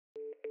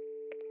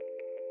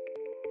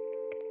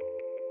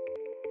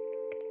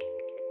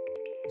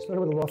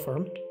Started with a law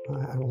firm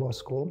at a law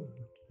school,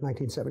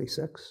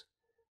 1976.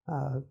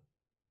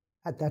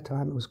 At that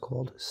time, it was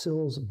called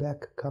Sills,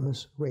 Beck,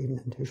 Cummis, Radin,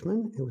 and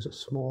Tishman. It was a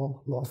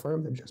small law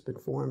firm that had just been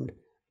formed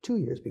 2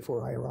 years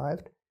before I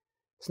arrived.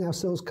 It's now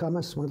Sills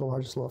Cummis, one of the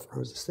largest law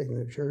firms in the state of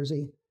New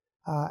Jersey.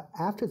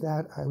 After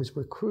that, I was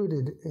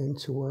recruited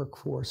into work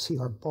for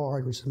C.R.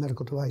 Bard, which is a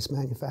medical device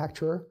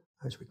manufacturer.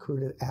 I was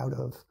recruited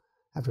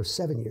after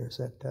 7 years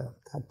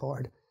at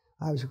Bard,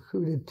 I was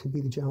recruited to be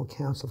the general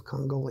counsel of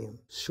Coughlin.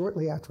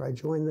 Shortly after I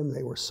joined them,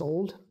 they were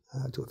sold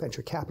to a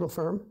venture capital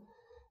firm,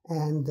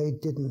 and they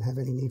didn't have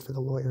any need for the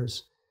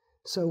lawyers.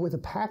 So with a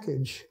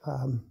package,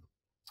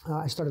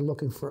 I started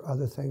looking for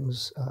other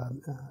things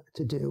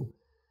to do.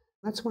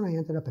 That's when I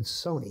ended up at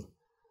Sony.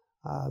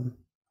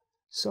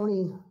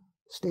 Sony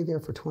stayed there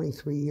for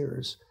 23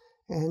 years.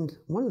 And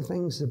one of the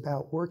things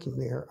about working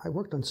there, I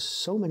worked on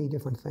so many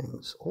different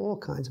things, all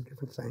kinds of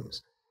different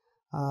things.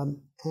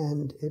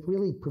 And it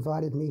really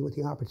provided me with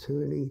the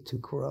opportunity to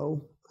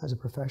grow as a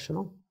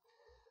professional.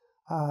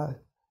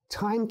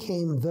 Time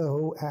came,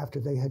 though, after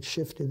they had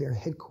shifted their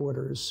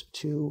headquarters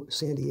to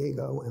San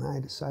Diego, and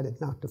I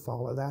decided not to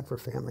follow that for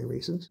family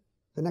reasons.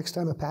 The next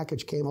time a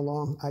package came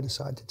along, I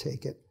decided to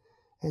take it.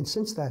 And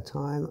since that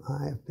time,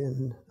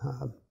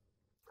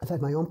 I've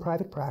had my own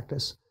private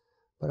practice,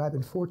 but I've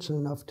been fortunate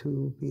enough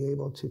to be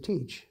able to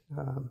teach.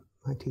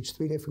 I teach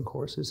 3 different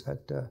courses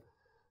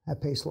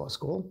at Pace Law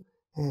School.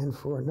 And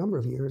for a number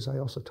of years, I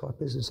also taught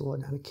business law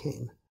down at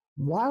King.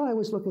 While I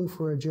was looking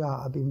for a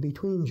job, in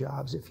between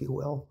jobs, if you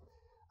will,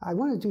 I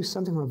wanted to do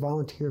something from a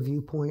volunteer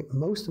viewpoint.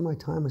 Most of my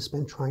time was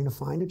spent trying to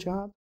find a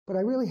job, but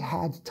I really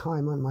had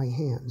time on my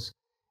hands.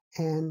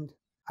 And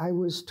I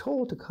was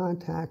told to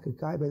contact a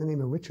guy by the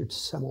name of Richard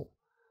Semmel,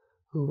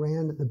 who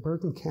ran the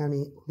Bergen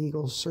County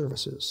Legal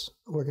Services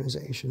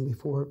organization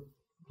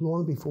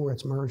long before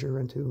its merger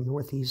into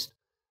Northeast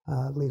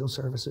Legal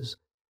Services.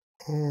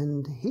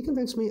 And he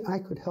convinced me I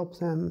could help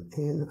them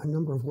in a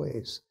number of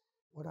ways.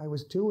 What I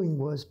was doing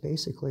was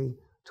basically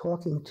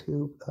talking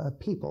to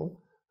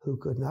people who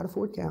could not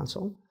afford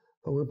counsel,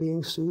 but were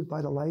being sued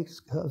by the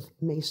likes of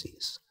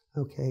Macy's,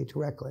 okay,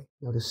 directly.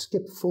 Now, to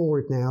skip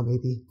forward now,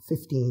 maybe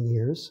 15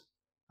 years,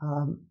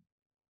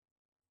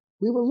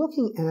 we were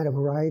looking at a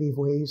variety of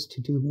ways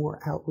to do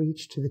more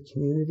outreach to the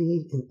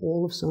community in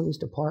all of Sony's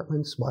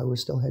departments while we're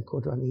still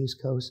headquartered on the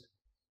East Coast.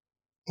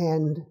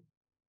 And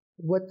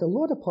what the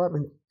law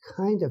department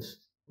kind of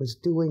was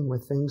doing were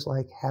things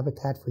like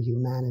Habitat for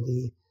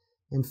Humanity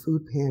and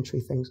food pantry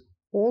things,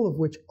 all of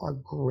which are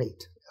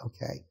great,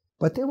 okay?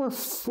 But there were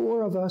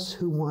 4 of us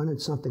who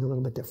wanted something a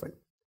little bit different.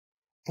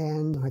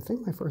 And I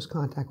think my first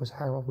contact was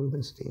Harold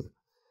Rubenstein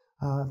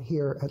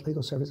here at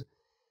Legal Service.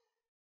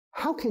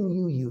 How can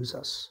you use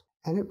us?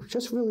 And it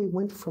just really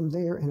went from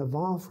there and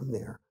evolved from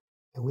there.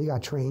 And we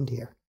got trained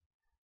here.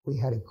 We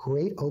had a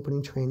great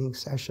opening training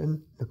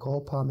session.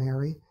 Nicole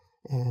Palmieri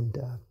and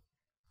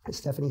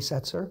Stephanie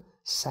Setzer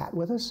sat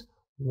with us,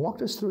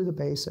 walked us through the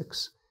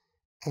basics,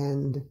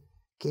 and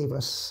gave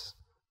us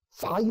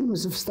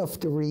volumes of stuff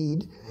to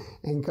read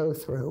and go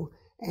through.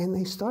 And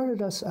they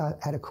started us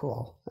at a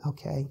crawl,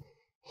 okay?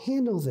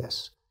 Handle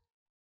this,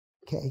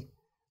 okay?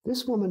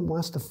 This woman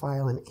wants to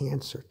file an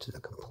answer to the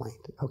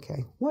complaint,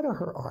 okay? What are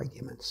her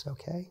arguments,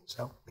 okay?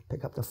 So we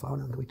pick up the phone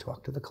and we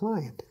talk to the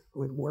client.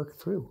 We'd work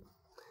through.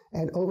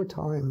 And over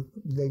time,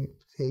 they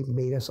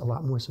made us a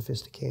lot more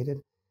sophisticated.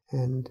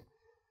 And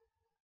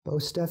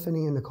both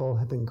Stephanie and Nicole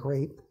have been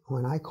great.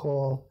 When I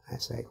call, I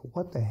say,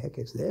 what the heck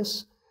is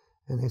this?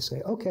 And they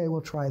say, okay,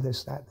 we'll try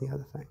this, that, and the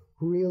other thing.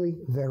 Really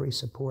very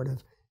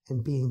supportive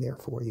and being there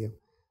for you.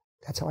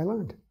 That's how I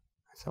learned.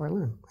 That's how I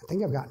learned. I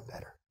think I've gotten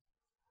better.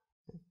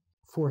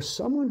 For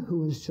someone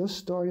who is just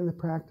starting the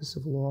practice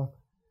of law,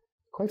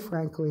 quite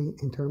frankly,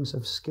 in terms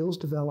of skills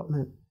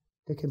development,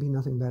 there can be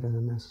nothing better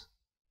than this,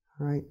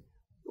 all right?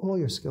 All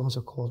your skills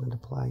are called into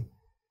play.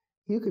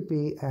 You could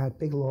be at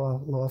big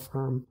law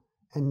firm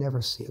and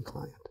never see a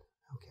client,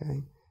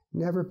 okay?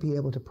 Never be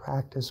able to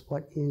practice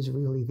what is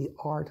really the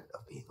art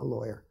of being a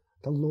lawyer,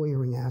 the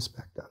lawyering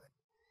aspect of it.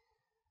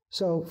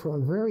 So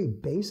from a very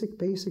basic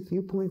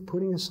viewpoint,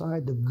 putting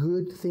aside the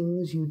good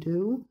things you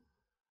do,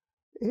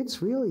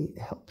 it's really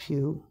helps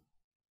you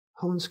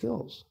hone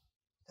skills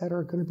that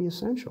are going to be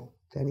essential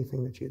to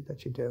anything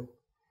that you do.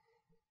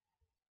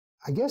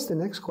 I guess the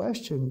next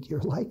question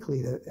you're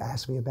likely to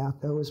ask me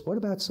about, though, is what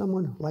about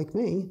someone like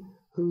me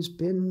who's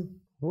been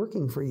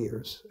working for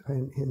years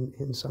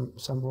in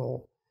some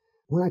role?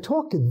 When I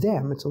talk to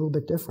them, it's a little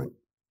bit different.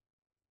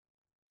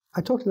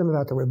 I talk to them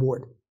about the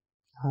reward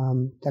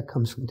that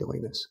comes from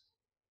doing this.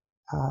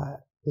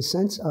 The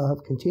sense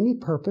of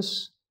continued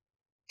purpose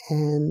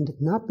and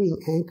not being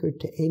anchored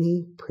to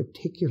any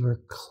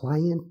particular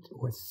client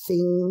or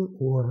thing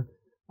or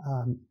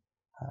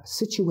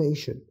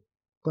situation,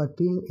 but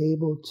being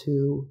able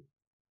to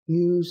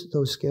use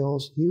those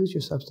skills, use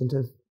your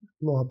substantive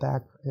law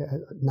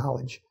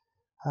knowledge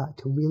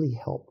to really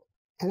help.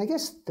 And I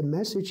guess the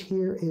message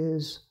here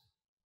is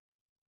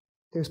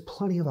there's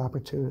plenty of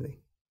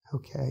opportunity,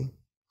 okay,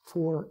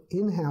 for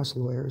in-house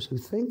lawyers who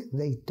think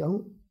they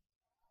don't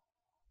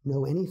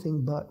know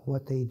anything but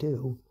what they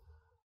do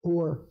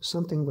or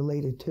something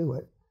related to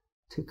it,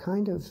 to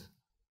kind of,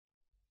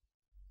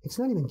 it's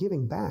not even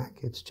giving back,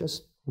 it's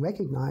just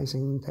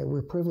recognizing that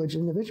we're privileged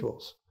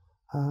individuals.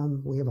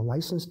 We have a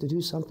license to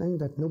do something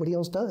that nobody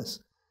else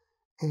does.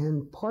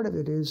 And part of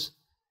it is,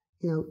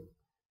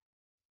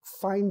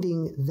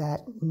 finding that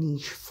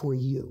niche for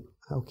you,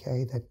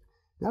 okay, that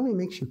not only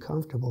makes you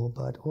comfortable,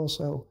 but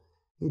also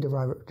you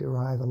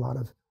derive a lot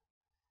of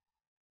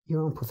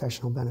your own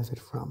professional benefit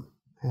from,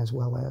 as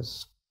well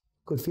as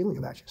good feeling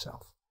about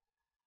yourself.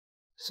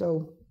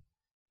 So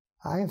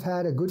I have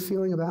had a good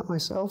feeling about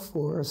myself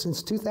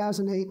since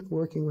 2008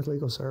 working with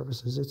legal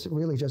services. It's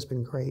really just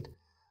been great.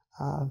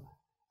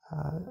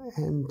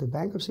 And the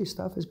bankruptcy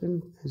stuff has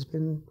been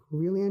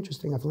really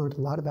interesting. I've learned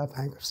a lot about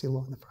bankruptcy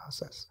law in the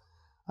process.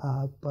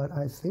 But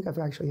I think I've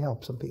actually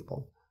helped some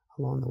people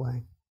along the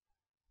way.